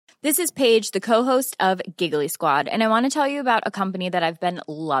This is Paige, the co-host of Giggly Squad, and I want to tell you about a company that I've been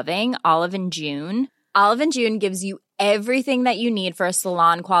loving, Olive & June. Olive & June gives you everything that you need for a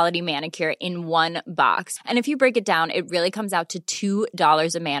salon-quality manicure in one box. And if you break it down, it really comes out to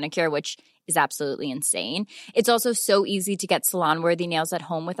 $2 a manicure, which is absolutely insane. It's also so easy to get salon-worthy nails at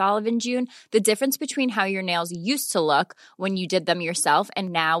home with Olive & June. The difference between how your nails used to look when you did them yourself and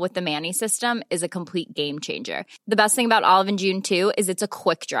now with the Mani system is a complete game changer. The best thing about Olive & June, too, is it's a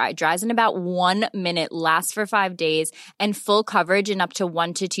quick dry. Dries in about 1 minute, lasts for 5 days, and full coverage in up to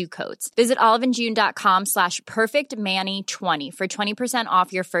 1 to 2 coats. Visit oliveandjune.com/perfectmani20 for 20%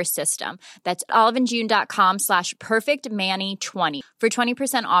 off your first system. That's oliveandjune.com/perfectmani20 for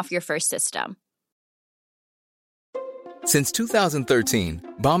 20% off your first system. Since 2013,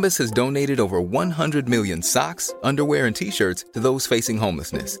 Bombas has donated over 100 million socks, underwear, and T-shirts to those facing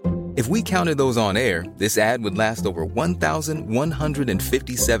homelessness. If we counted those on air, this ad would last over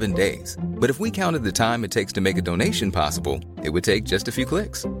 1,157 days. But if we counted the time it takes to make a donation possible, it would take just a few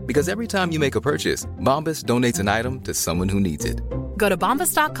clicks. Because every time you make a purchase, Bombas donates an item to someone who needs it. Go to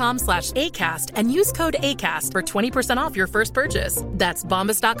bombas.com/ACAST and use code ACAST for 20% off your first purchase. That's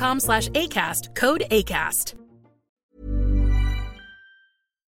bombas.com/ACAST, code ACAST.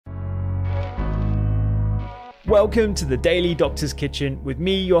 Welcome to the Daily Doctor's Kitchen with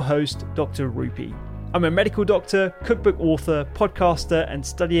me, your host, Dr. Rupy. I'm a medical doctor, cookbook author, podcaster, and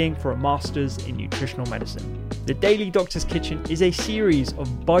studying for a master's in nutritional medicine. The Daily Doctor's Kitchen is a series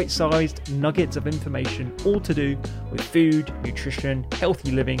of bite-sized nuggets of information, all to do with food, nutrition,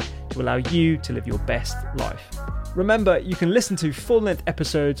 healthy living, to allow you to live your best life. Remember, you can listen to full-length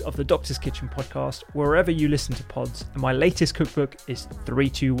episodes of the Doctor's Kitchen podcast wherever you listen to pods, and my latest cookbook is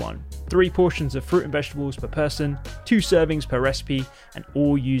 3-2-1. 3 portions of fruit and vegetables per person, 2 servings per recipe, and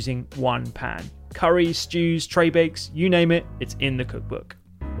all using 1 pan. Curries, stews, tray bakes, you name it, it's in the cookbook.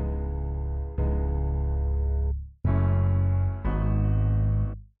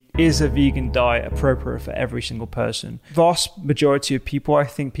 Is a vegan diet appropriate for every single person? Vast majority of people, I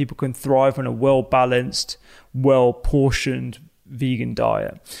think people can thrive on a well-balanced, well-portioned vegan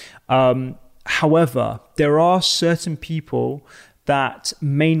diet. However, there are certain people that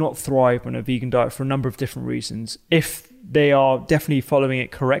may not thrive on a vegan diet for a number of different reasons. If they are definitely following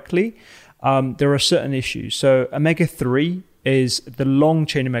it correctly, there are certain issues. So omega-3 is the long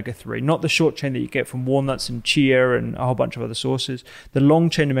chain omega-3, not the short chain that you get from walnuts and chia and a whole bunch of other sources. The long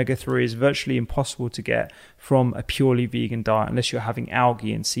chain omega-3 is virtually impossible to get from a purely vegan diet unless you're having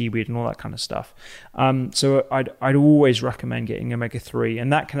algae and seaweed and all that kind of stuff. So I'd always recommend getting omega-3,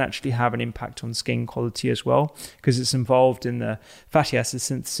 and that can actually have an impact on skin quality as well because it's involved in the fatty acid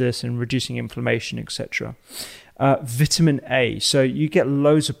synthesis and reducing inflammation, etc. Vitamin A. So you get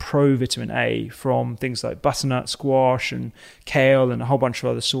loads of pro-vitamin A from things like butternut, squash, and kale, and a whole bunch of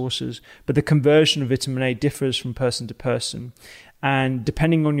other sources. But the conversion of vitamin A differs from person to person. And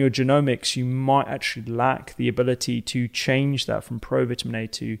depending on your genomics, you might actually lack the ability to change that from pro-vitamin A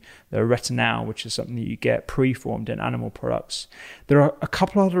to the retinol, which is something that you get preformed in animal products. There are a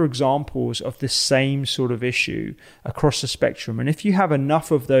couple other examples of the same sort of issue across the spectrum. And if you have enough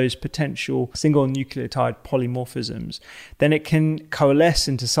of those potential single nucleotide polymorphisms, then it can coalesce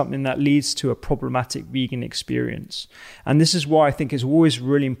into something that leads to a problematic vegan experience. And this is why I think it's always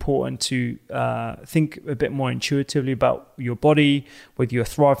really important to think a bit more intuitively about your body, whether you're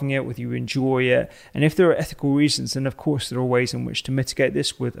thriving it, whether you enjoy it. And if there are ethical reasons, then of course there are ways in which to mitigate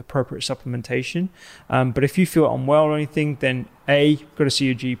this with appropriate supplementation. But if you feel unwell or anything, then A, got to see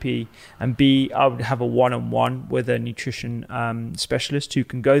your GP, and B, I would have a one-on-one with a nutrition specialist who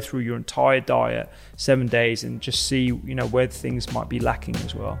can go through your entire diet 7 days and just see, where things might be lacking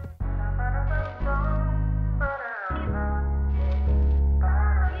as well.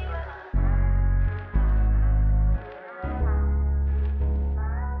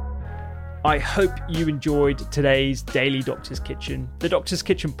 I hope you enjoyed today's Daily Doctor's Kitchen. The Doctor's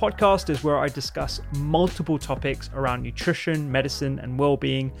Kitchen podcast is where I discuss multiple topics around nutrition, medicine, and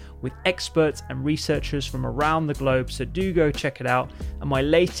well-being with experts and researchers from around the globe, so do go check it out. And my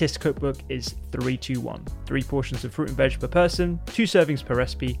latest cookbook is 3-2-1. 3 portions of fruit and veg per person, 2 servings per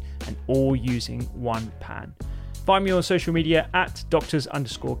recipe, and all using 1 pan. Find me on social media at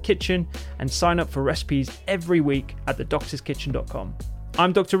doctors_kitchen and sign up for recipes every week at thedoctorskitchen.com.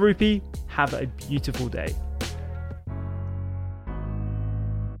 I'm Dr. Rupy. Have a beautiful day.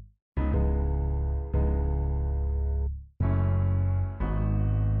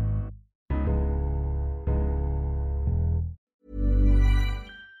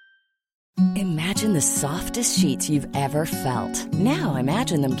 Imagine the softest sheets you've ever felt. Now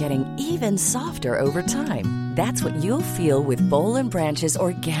imagine them getting even softer over time. That's what you'll feel with Boll & Branch's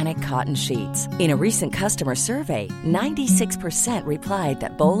organic cotton sheets. In a recent customer survey, 96% replied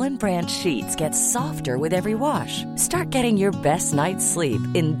that Boll & Branch sheets get softer with every wash. Start getting your best night's sleep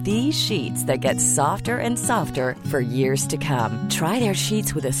in these sheets that get softer and softer for years to come. Try their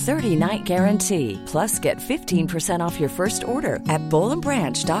sheets with a 30-night guarantee. Plus, get 15% off your first order at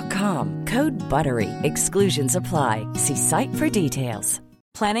bollandbranch.com. Code BUTTERY. Exclusions apply. See site for details.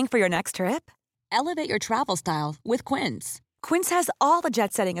 Planning for your next trip? Elevate your travel style with Quince. Quince has all the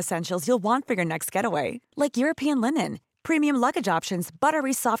jet-setting essentials you'll want for your next getaway, like European linen, premium luggage options,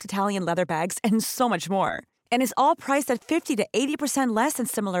 buttery soft Italian leather bags, and so much more. And is all priced at 50 to 80% less than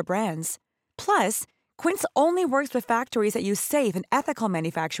similar brands. Plus, Quince only works with factories that use safe and ethical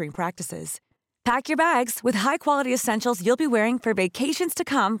manufacturing practices. Pack your bags with high-quality essentials you'll be wearing for vacations to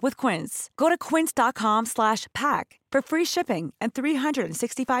come with Quince. Go to quince.com/pack for free shipping and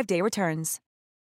 365-day returns.